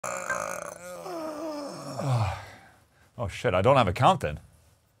Oh shit, I don't have a count in.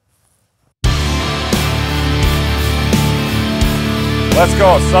 Let's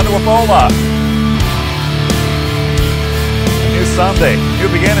go, Sunday with Ola. A new Sunday, new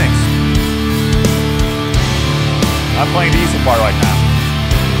beginnings. I'm playing the easy part right now.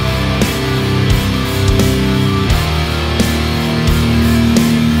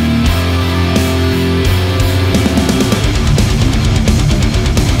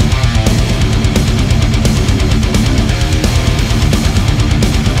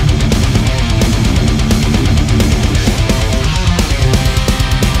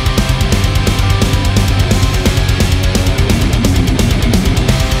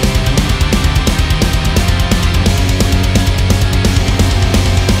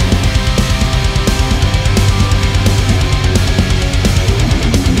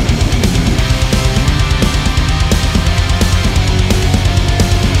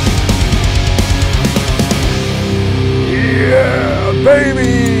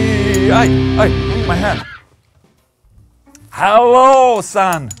 Baby! Ay, my hand. Hello,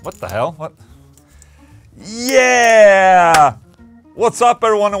 son! What the hell? What? Yeah! What's up,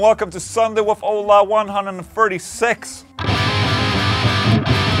 everyone, and welcome to Sunday with Ola 136.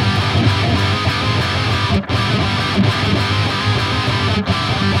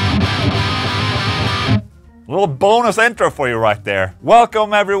 Little bonus intro for you right there.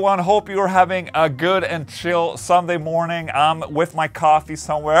 Welcome everyone, hope you're having a good and chill Sunday morning. I'm with my coffee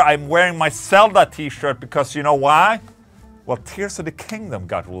somewhere. I'm wearing my Zelda t-shirt because you know why? Well, Tears of the Kingdom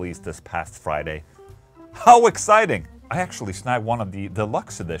got released this past Friday. How exciting! I actually snagged one of the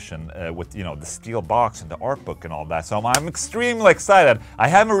deluxe edition with, you know, the steel box and the art book and all that. So I'm extremely excited. I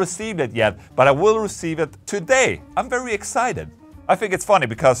haven't received it yet, but I will receive it today. I'm very excited. I think it's funny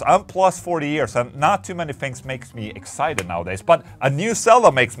because I'm plus 40 years and not too many things makes me excited nowadays, but a new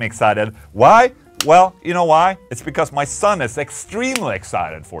Zelda makes me excited. Why? Well, you know why? It's because my son is extremely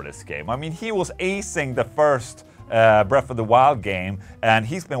excited for this game. I mean, he was acing the first Breath of the Wild game, and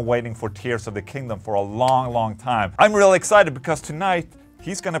he's been waiting for Tears of the Kingdom for a long time. I'm really excited because tonight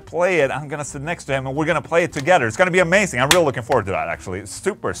he's gonna play it, I'm gonna sit next to him, and we're gonna play it together. It's gonna be amazing. I'm really looking forward to that, actually.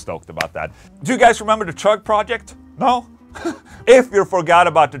 Super stoked about that. Do you guys remember the Chug Project? No? If you forgot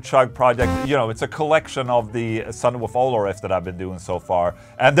about the Chug Project, you know, it's a collection of the Sunday with Ola Riff that I've been doing so far.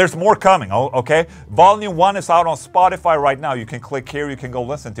 And there's more coming, okay? Volume 1 is out on Spotify right now. You can click here, you can go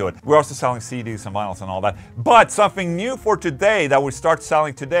listen to it. We're also selling CDs and vinyls and all that. But something new for today that we start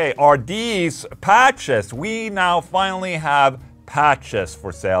selling today are these patches. We now finally have patches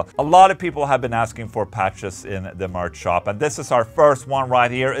for sale. A lot of people have been asking for patches in the merch shop, and this is our first one right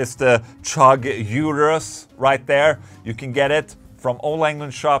here. It's the Chug Uterus right there. You can get it from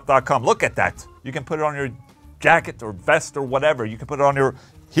olaenglundshop.com. Look at that. You can put it on your jacket or vest or whatever. You can put it on your...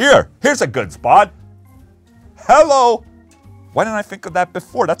 Here's a good spot. Hello. Why didn't I think of that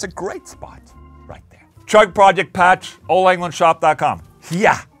before? That's a great spot right there. Chug Project patch, olaenglundshop.com.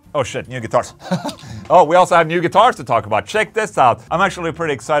 Yeah. Oh shit, new guitars. Oh, we also have new guitars to talk about. Check this out. I'm actually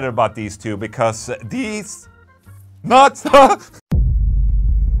pretty excited about these two because these nuts.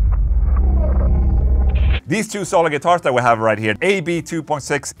 These two solo guitars that we have right here, AB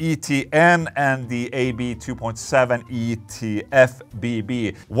 2.6 ETN and the AB 2.7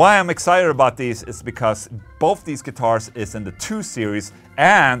 ETFBB. Why I'm excited about these is because both these guitars is in the 2 series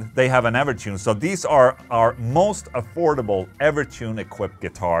and they have an Evertune. So these are our most affordable Evertune equipped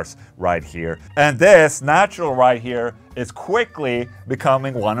guitars right here. And this Natural right here is quickly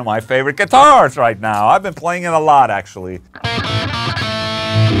becoming one of my favorite guitars right now. I've been playing it a lot actually.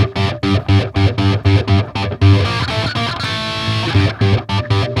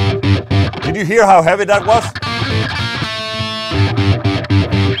 Did you hear how heavy that was?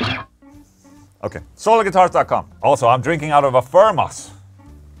 Okay, sologuitars.com. Also, I'm drinking out of a thermos.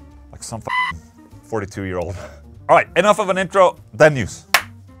 Like some 42-year-old. All right, enough of an intro, then news.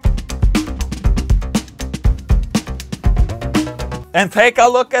 And take a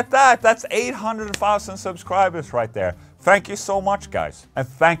look at that. That's 800,000 subscribers right there. Thank you so much, guys. And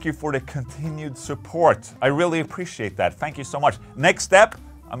thank you for the continued support. I really appreciate that. Thank you so much. Next step,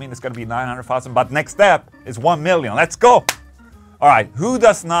 I mean, it's gonna be 900,000, but next step is 1 million. Let's go. All right, who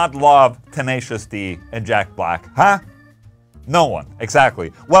does not love Tenacious D and Jack Black, huh? No one,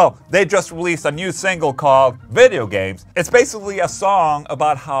 exactly. Well, they just released a new single called Video Games. It's basically a song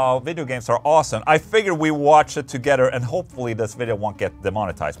about how video games are awesome. I figured we watch it together and hopefully this video won't get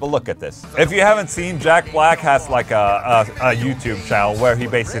demonetized, but look at this. If you haven't seen, Jack Black has like a YouTube channel where he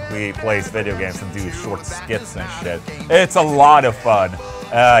basically plays video games and do short skits and shit. It's a lot of fun.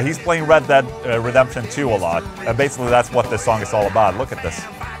 He's playing Red Dead Redemption 2 a lot. Basically, that's what this song is all about. Look at this.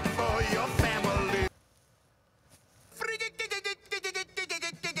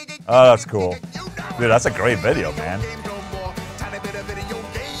 Oh, that's cool. Dude, that's a great video, man.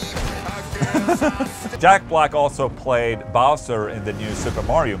 Jack Black also played Bowser in the new Super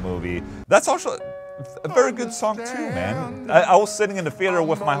Mario movie. That's also a very good song too, man. I was sitting in the theater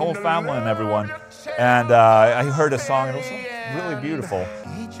with my whole family and everyone, and I heard the song and it was really beautiful.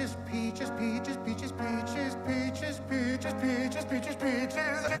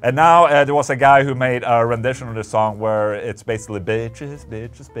 And now there was a guy who made a rendition of the song where it's basically bitches,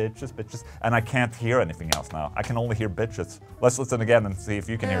 bitches, bitches, bitches, and I can't hear anything else now. I can only hear bitches. Let's listen again and see if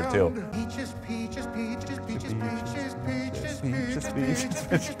you can hear it too.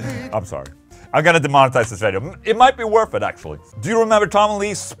 I'm sorry. I'm gonna demonetize this video. It might be worth it, actually. Do you remember Tom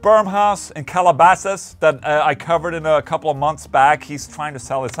Lee's sperm house in Calabasas that I covered in a couple of months back? He's trying to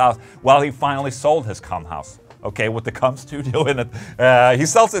sell his house. Well, he finally sold his cum house. Okay, with the cum studio in it. He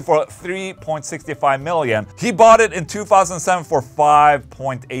sells it for $3.65 million. He bought it in 2007 for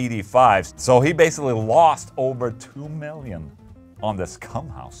 $5.85. So he basically lost over $2 million on this cum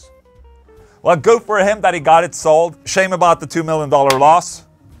house. Well, good for him that he got it sold. Shame about the $2 million loss.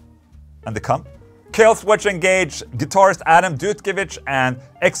 And the cum. Killswitch engaged guitarist Adam Dutkiewicz and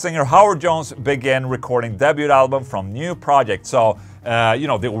ex-singer Howard Jones begin recording debut album from new project. So, you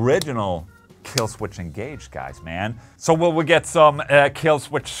know, the original Killswitch engaged guys, man. So will we get some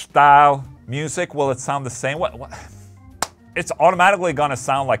Killswitch style music? Will it sound the same? What? It's automatically gonna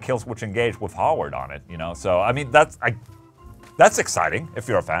sound like Killswitch engaged with Howard on it, you know? So, I mean, that's exciting if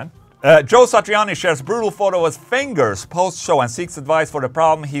you're a fan. Joe Satriani shares brutal photo of his fingers post-show and seeks advice for the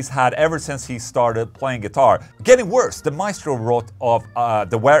problem he's had ever since he started playing guitar. Getting worse, the maestro wrote of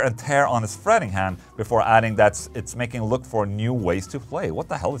the wear and tear on his fretting hand before adding that it's making look for new ways to play. What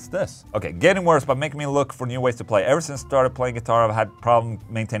the hell is this? Okay, getting worse, but making me look for new ways to play. Ever since I started playing guitar, I've had problem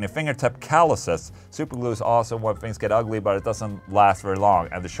maintaining fingertip calluses. Super glue is awesome when things get ugly, but it doesn't last very long,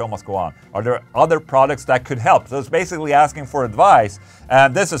 and the show must go on. Are there other products that could help? So it's basically asking for advice,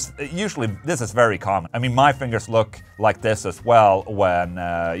 and this is very common. I mean, my fingers look like this as well when,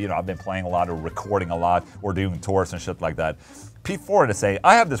 you know, I've been playing a lot or recording a lot or doing tours and shit like that. Pete Ford is saying,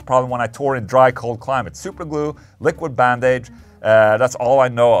 I have this problem when I tour in dry, cold climates. Super glue, liquid bandage, that's all I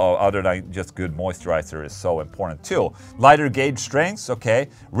know of other than just good moisturizer is so important too. Lighter gauge strings, okay.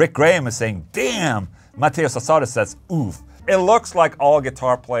 Rick Graham is saying, damn. Matteo Sassada says, oof. It looks like all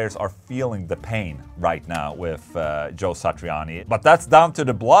guitar players are feeling the pain right now with Joe Satriani. But that's down to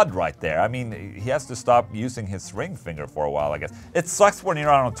the blood right there. I mean, he has to stop using his ring finger for a while, I guess. It sucks when you're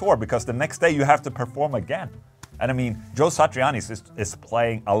out on tour because the next day you have to perform again. And I mean, Joe Satriani is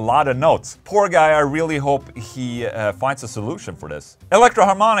playing a lot of notes. Poor guy, I really hope he finds a solution for this. Electro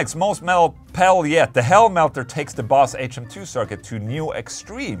Harmonic's most metal pedal yet. The Hell Melter takes the Boss HM2 circuit to new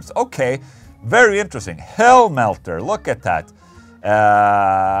extremes. Okay. Very interesting. Hell Melter, look at that.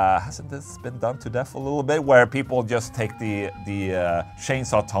 Hasn't this been done to death a little bit? Where people just take the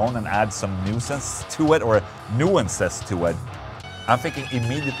chainsaw tone and add some nuisance to it, or nuances to it. I'm thinking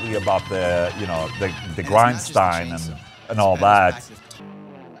immediately about the, you know, the grindstein and all that.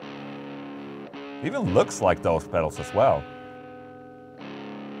 Even looks like those pedals as well.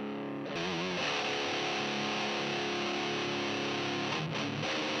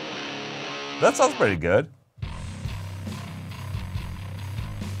 That sounds pretty good.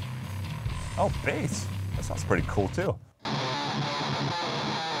 Oh, bass. That sounds pretty cool too.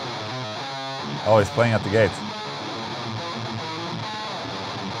 Oh, he's playing at the gates.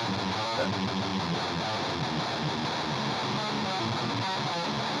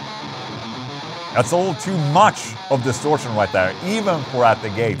 That's a little too much of distortion right there, even for at the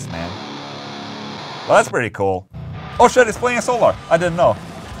gates, man. Well, that's pretty cool. Oh shit, he's playing a Solar. I didn't know.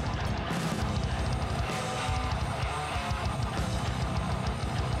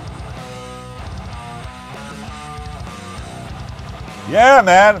 Yeah,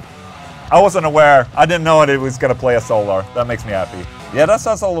 man. I wasn't aware. I didn't know it was going to play a Solar. That makes me happy. Yeah, that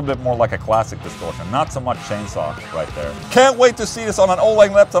sounds a little bit more like a classic distortion. Not so much chainsaw right there. Can't wait to see this on an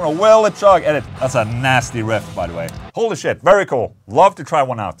Ola Riff on a Will It Chug edit. That's a nasty riff, by the way. Holy shit, very cool. Love to try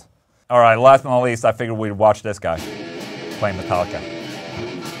one out. All right, last but not least, I figured we'd watch this guy playing Metallica.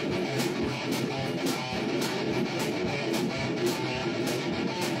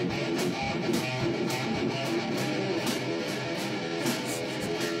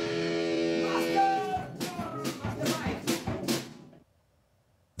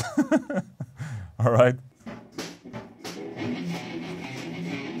 All right.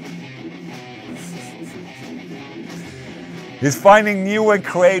 He's finding new and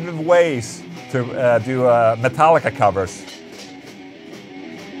creative ways to do Metallica covers.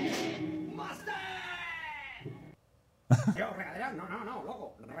 No,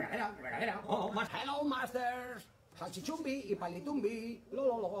 loco. Regadera. Oh, hello, masters. Salchichumbi y palitumbi.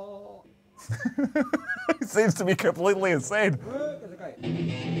 Lo. He seems to be completely insane.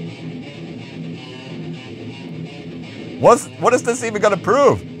 What is this even gonna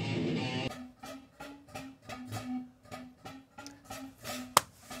prove?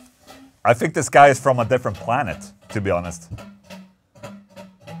 I think this guy is from a different planet, to be honest.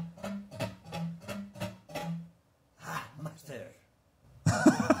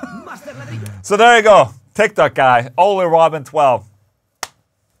 So there you go, TikTok guy, Ola Robin 12.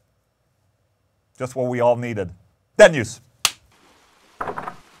 Just what we all needed. Then news.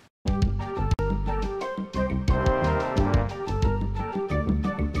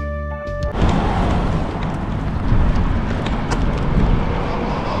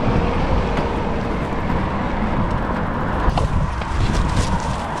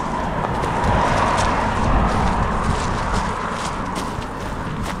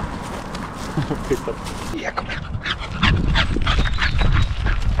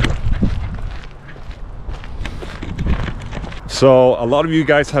 So a lot of you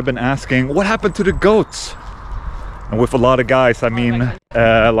guys have been asking, what happened to the goats? And with a lot of guys, I mean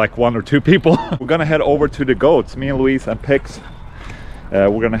like 1 or 2 people. We're gonna head over to the goats, me and Louise and Pix.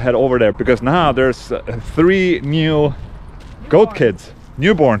 We're gonna head over there because now there's 3 new goat kids,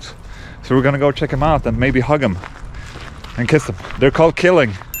 newborns. So we're gonna go check them out and maybe hug them and kiss them. They're called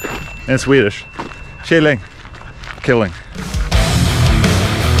killing in Swedish. Chilling, killing.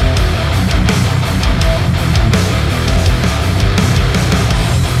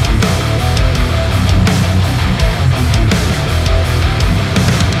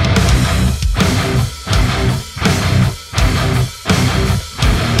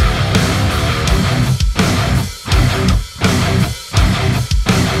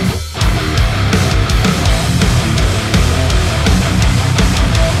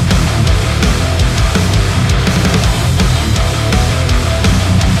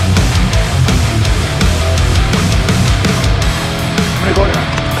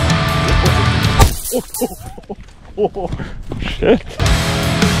 Oh, shit.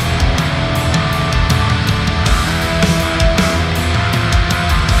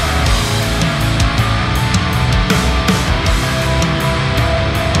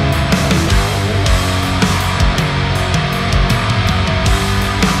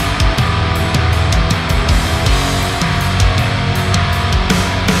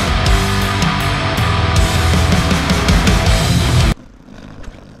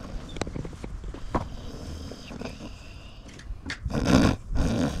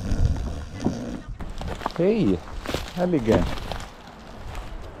 Hej, här ligger en.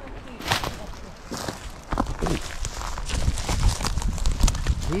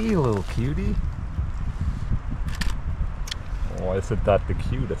 Hey little cutie. Oh, isn't that the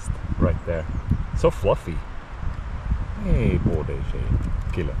cutest right there? So fluffy. Hey, både tjej.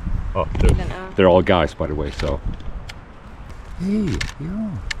 Kille. Oh, they're all guys by the way, so. Hey, yeah.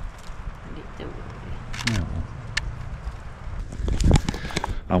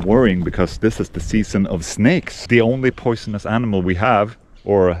 I'm worrying because this is the season of snakes. The only poisonous animal we have,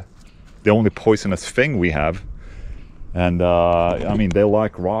 or the only poisonous thing we have. And I mean, they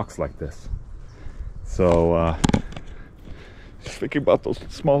like rocks like this. So, just thinking about those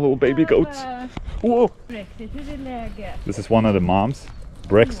small little baby goats. Whoa! This is one of the moms.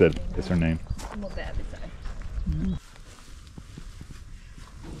 Brexit is her name.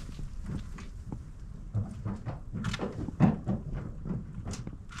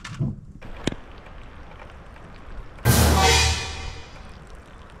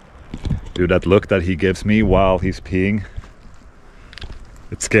 Dude, that look that he gives me while he's peeing,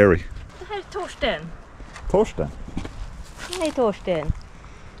 it's scary. Det här är Torsten. Torsten? Nej, Torsten.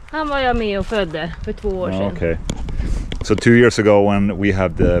 Han var jag med och födde för 2 år sedan. Okay. So 2 years ago when we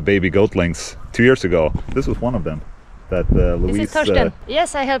had the baby goatlings, 2 years ago, this was one of them. That Louise... This is Torsten.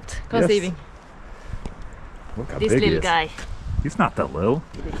 Yes, I helped conceiving. Yes. Look how this big little he is. guy. He's not that little.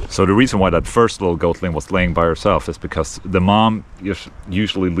 So the reason why that first little goatling was laying by herself is because the mom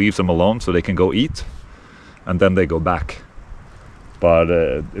usually leaves them alone so they can go eat, and then they go back. But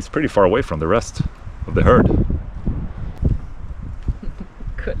it's pretty far away from the rest of the herd.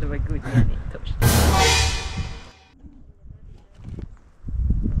 Kolla vad god den är, Torsten.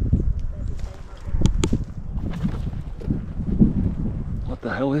 What the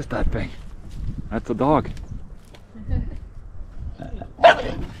hell is that thing? That's a dog.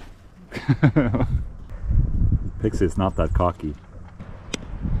 Pixie's not that cocky.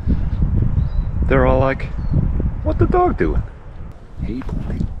 They're all like, what the dog doing? Hey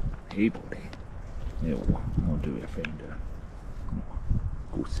boy, hey boy. Jo, nu du är fin där.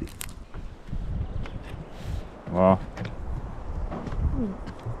 gosig. Ja.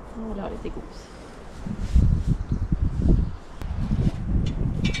 Jag vill ha lite gos.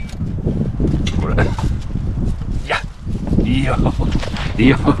 Ja! Ja!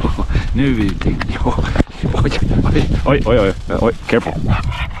 Ja! Nu är vi ute. Ja! Oj, oj, oj, oj, oj, careful.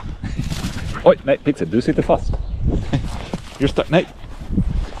 Oj, nej, Pixel, du sitter fast. Just där, nej.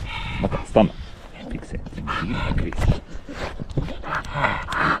 Vänta, stanna. Pixel, kvist.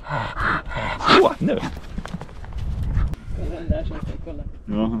 Så, nu. Den där som jag ska kolla.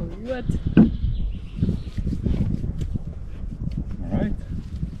 Jaha. What? All right.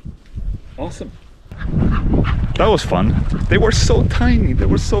 Awesome. That was fun. They were so tiny. They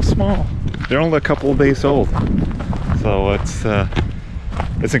were so small. They're only a couple of days old. So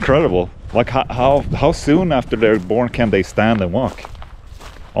it's incredible. Like how soon after they're born can they stand and walk?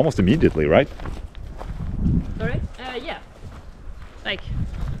 Almost immediately, right? Sorry? Yeah. Like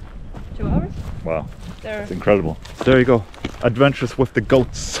 2 hours? Wow. They're... It's incredible. There you go. Adventures with the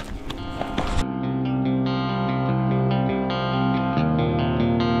goats.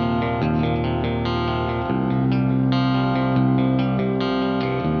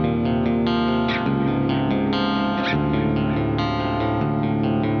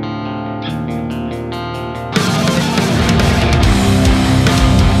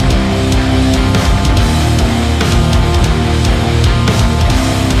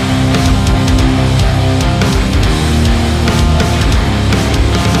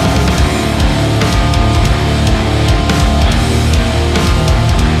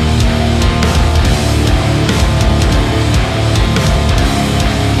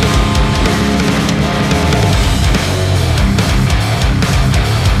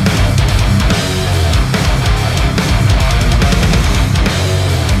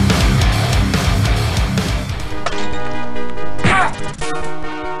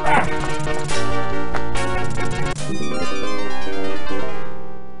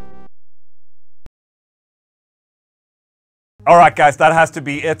 Alright guys, that has to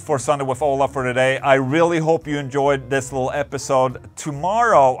be it for Sunday with Ola for today. I really hope you enjoyed this little episode.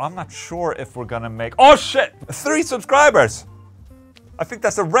 Tomorrow, I'm not sure if we're gonna make... Oh shit! 3 subscribers! I think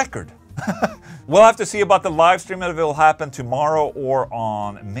that's a record. We'll have to see about the live stream if it will happen tomorrow or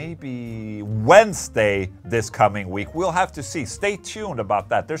on maybe Wednesday this coming week. We'll have to see. Stay tuned about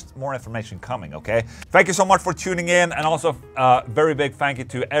that. There's more information coming, okay? Thank you so much for tuning in, and also very big thank you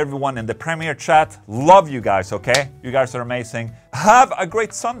to everyone in the Premiere chat. Love you guys, okay? You guys are amazing. Have a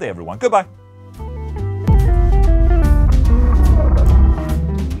great Sunday, everyone. Goodbye.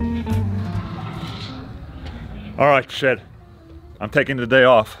 All right, shit. I'm taking the day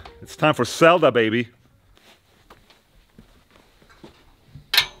off. It's time for Zelda, baby.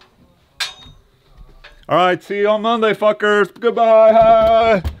 All right, see you on Monday, fuckers.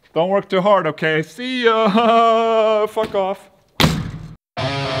 Goodbye. Don't work too hard, okay? See ya. Fuck off.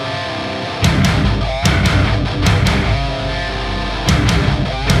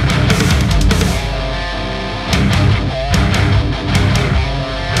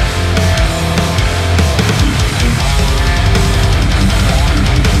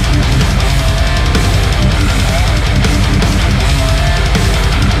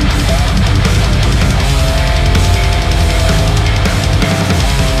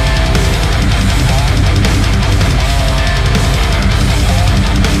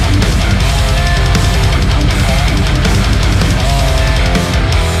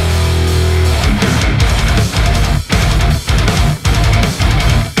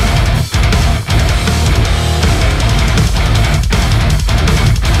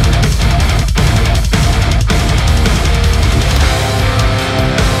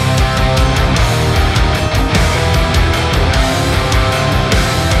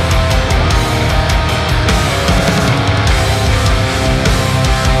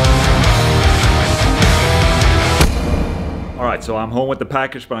 So I'm home with the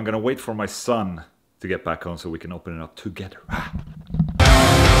package, but I'm gonna wait for my son to get back home so we can open it up together.